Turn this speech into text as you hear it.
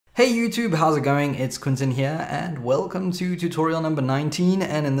Hey YouTube, how's it going? It's Quentin here and welcome to tutorial number 19,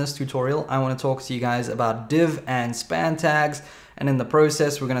 and in this tutorial I want to talk to you guys about div and span tags, and in the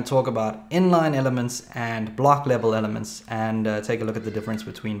process we're going to talk about inline elements and block level elements and take a look at the difference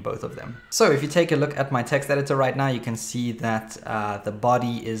between both of them. So if you take a look at my text editor right now, you can see that the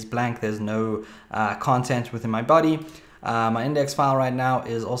body is blank. There's no content within my body. My index file right now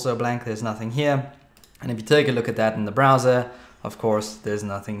is also blank. There's nothing here. And if you take a look at that in the browser, of course, there's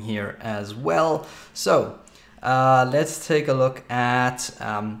nothing here as well. So let's take a look at,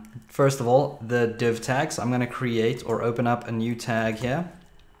 first of all, the div tags. I'm going to create or open up a new tag here,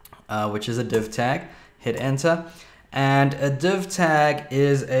 which is a div tag. Hit enter. And a div tag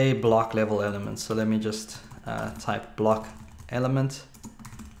is a block level element. So let me just type block element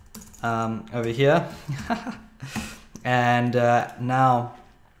over here. And now,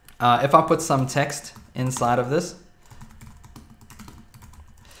 if I put some text inside of this,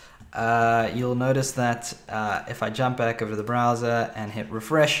 you'll notice that if I jump back over to the browser and hit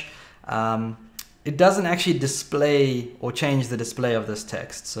refresh, it doesn't actually display or change the display of this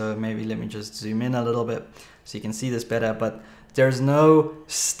text. So maybe let me just zoom in a little bit so you can see this better, but there's no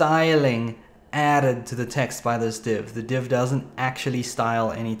styling added to the text by this div. The div doesn't actually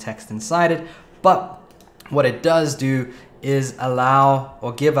style any text inside it, but what it does do is allow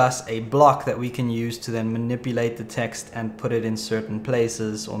or give us a block that we can use to then manipulate the text and put it in certain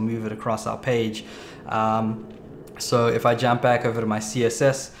places or move it across our page. So if I jump back over to my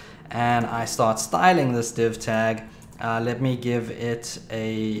CSS and I start styling this div tag, let me give it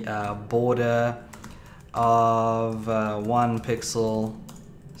a border of 1 pixel,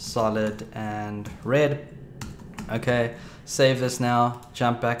 solid and red. Okay, save this now,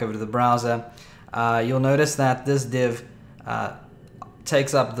 jump back over to the browser. You'll notice that this div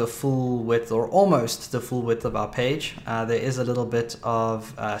takes up the full width, or almost the full width of our page. There is a little bit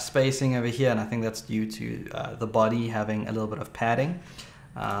of spacing over here, and I think that's due to the body having a little bit of padding.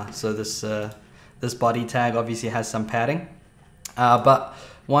 So this body tag obviously has some padding. But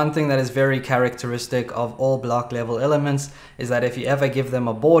one thing that is very characteristic of all block level elements is that if you ever give them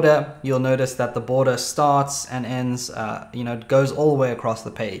a border, you'll notice that the border starts and ends, goes all the way across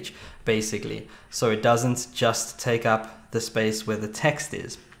the page, basically. So it doesn't just take up the space where the text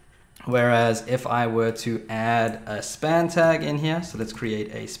is. Whereas if I were to add a span tag in here, so let's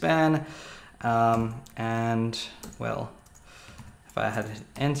create a span, and well, if I had hit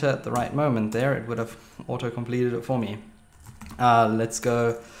enter at the right moment there, it would have auto-completed it for me. Let's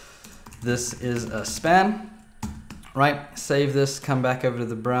go, this is a span, right? Save this, come back over to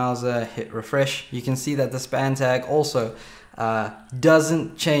the browser, hit refresh. You can see that the span tag also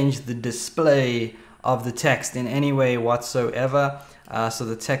doesn't change the display of the text in any way whatsoever. So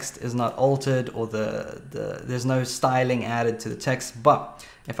the text is not altered, or there's no styling added to the text. But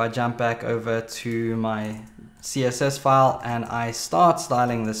if I jump back over to my CSS file and I start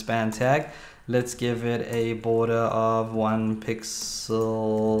styling the span tag, let's give it a border of 1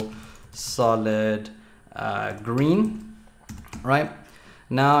 pixel, solid green, right?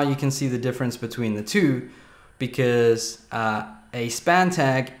 Now you can see the difference between the two, because a span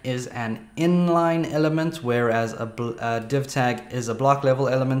tag is an inline element, whereas a div tag is a block level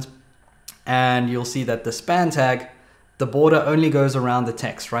element. And you'll see that the span tag, the border only goes around the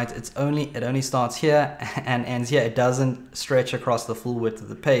text, right? It only starts here and ends here. It doesn't stretch across the full width of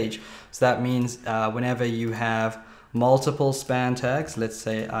the page. So that means whenever you have multiple span tags, let's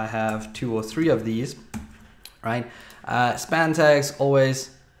say I have 2 or 3 of these, right? Span tags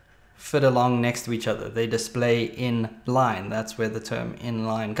always fit along next to each other. They display in line. That's where the term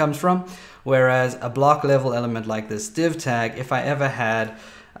inline comes from. Whereas a block level element like this div tag, if I ever had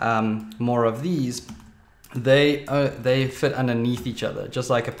more of these, they fit underneath each other,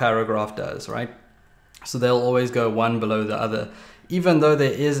 just like a paragraph does, right? So they'll always go one below the other. Even though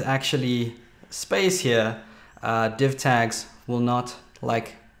there is actually space here, div tags will not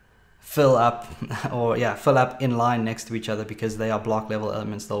fill up in line next to each other, because they are block level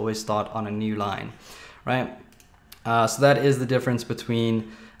elements. They'll always start on a new line, right? So that is the difference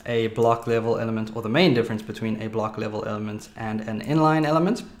between a block level element, or the main difference between a block level element and an inline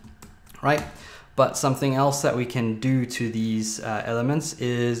element, right? But something else that we can do to these elements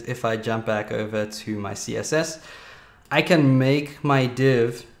is, if I jump back over to my CSS, I can make my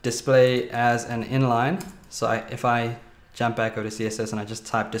div display as an inline. So if I jump back over to CSS and I just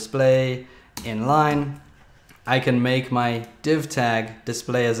type display inline, I can make my div tag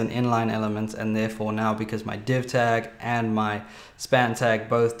display as an inline element, and therefore now, because my div tag and my span tag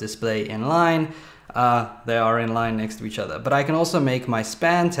both display inline, they are in line next to each other. But I can also make my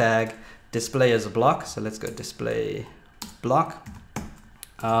span tag display as a block. So let's go display block.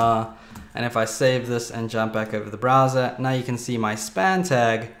 And if I save this and jump back over the browser, now you can see my span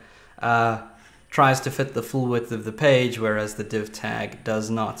tag tries to fit the full width of the page, whereas the div tag does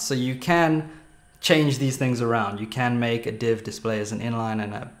not. So you can change these things around. You can make a div display as an inline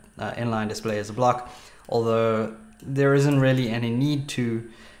and a inline display as a block, although there isn't really any need to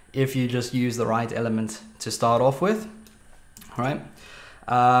if you just use the right element to start off with. All right.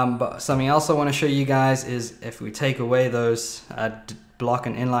 But something else I want to show you guys is if we take away those block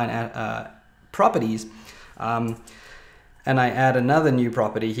and inline properties, and I add another new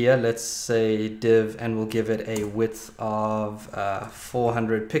property here, let's say div, and we'll give it a width of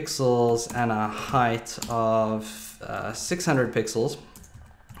 400 pixels and a height of 600 pixels,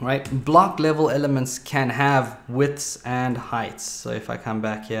 right? Block level elements can have widths and heights. So if I come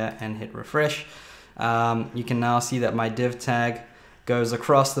back here and hit refresh, you can now see that my div tag goes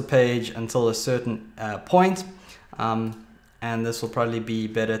across the page until a certain point. And this will probably be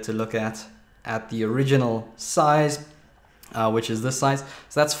better to look at the original size, which is this size.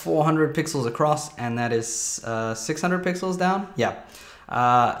 So that's 400 pixels across, and that is 600 pixels down. Yeah.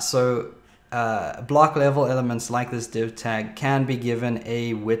 Block level elements like this div tag can be given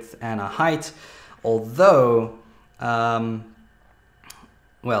a width and a height, although, well,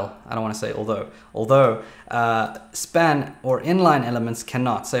 I don't want to say although span or inline elements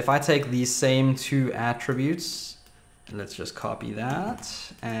cannot. So if I take these same two attributes, let's just copy that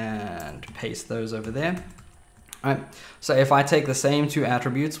and paste those over there. All right. So if I take the same two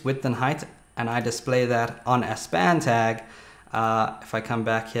attributes, width and height, and I display that on a span tag, if I come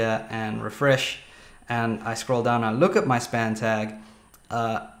back here and refresh and I scroll down and look at my span tag,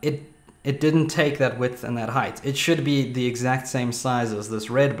 it didn't take that width and that height. It should be the exact same size as this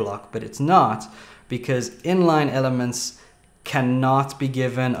red block, but it's not, because inline elements cannot be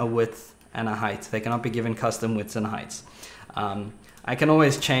given a width and a height. They cannot be given custom widths and heights. I can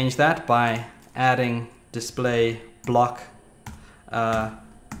always change that by adding display block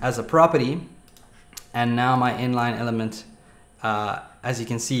as a property, and now my inline element, as you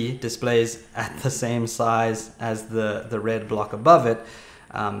can see, displays at the same size as the red block above it.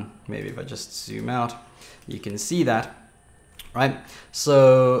 Maybe if I just zoom out, you can see that, right?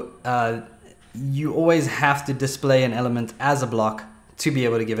 So you always have to display an element as a block to be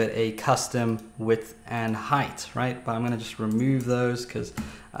able to give it a custom width and height, right? But I'm going to just remove those because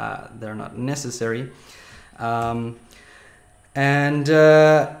they're not necessary.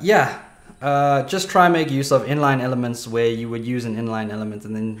 Just try and make use of inline elements where you would use an inline element,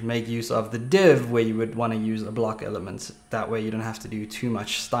 and then make use of the div where you would want to use a block element. That way you don't have to do too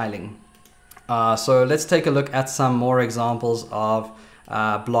much styling. So let's take a look at some more examples of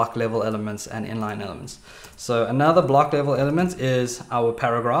block level elements and inline elements. So another block level element is our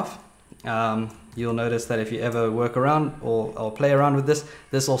paragraph. You'll notice that if you ever work around or play around with this,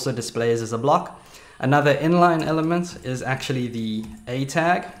 this also displays as a block. Another inline element is actually the A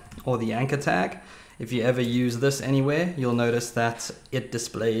tag or the anchor tag. If you ever use this anywhere, you'll notice that it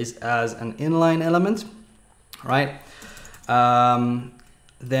displays as an inline element, right? In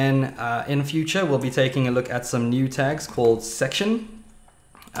future, we'll be taking a look at some new tags called section.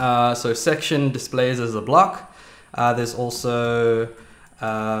 So section displays as a block. There's also,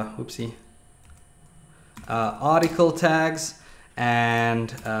 article tags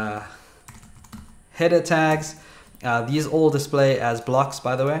and header tags. These all display as blocks,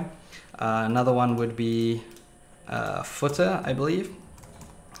 by the way. Another one would be footer, I believe.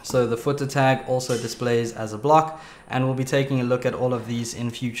 So the footer tag also displays as a block, and we'll be taking a look at all of these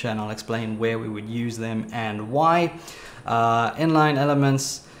in future, and I'll explain where we would use them and why. Inline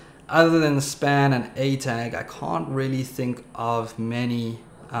elements, other than the span and A tag, I can't really think of many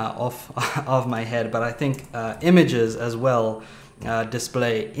off my head, but I think images as well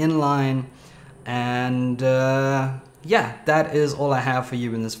display inline. And yeah, that is all I have for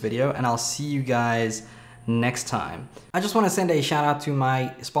you in this video, and I'll see you guys next time. I just want to send a shout out to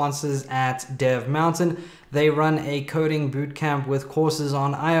my sponsors at Dev Mountain. They run a coding bootcamp with courses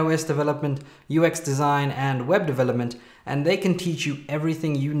on iOS development, UX design, and web development, and they can teach you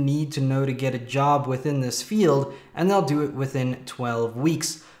everything you need to know to get a job within this field, and they'll do it within 12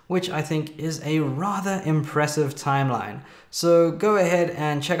 weeks, which I think is a rather impressive timeline. So go ahead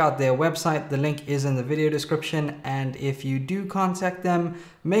and check out their website. The link is in the video description, and if you do contact them,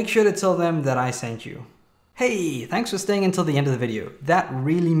 make sure to tell them that I sent you. Hey, thanks for staying until the end of the video. That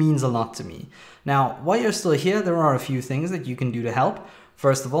really means a lot to me. Now, while you're still here, there are a few things that you can do to help.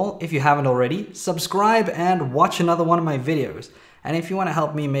 First of all, if you haven't already, subscribe and watch another one of my videos. And if you want to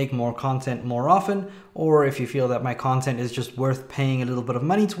help me make more content more often, or if you feel that my content is just worth paying a little bit of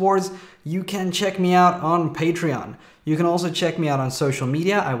money towards, you can check me out on Patreon. You can also check me out on social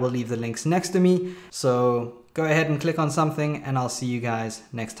media. I will leave the links next to me. So go ahead and click on something, and I'll see you guys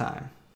next time.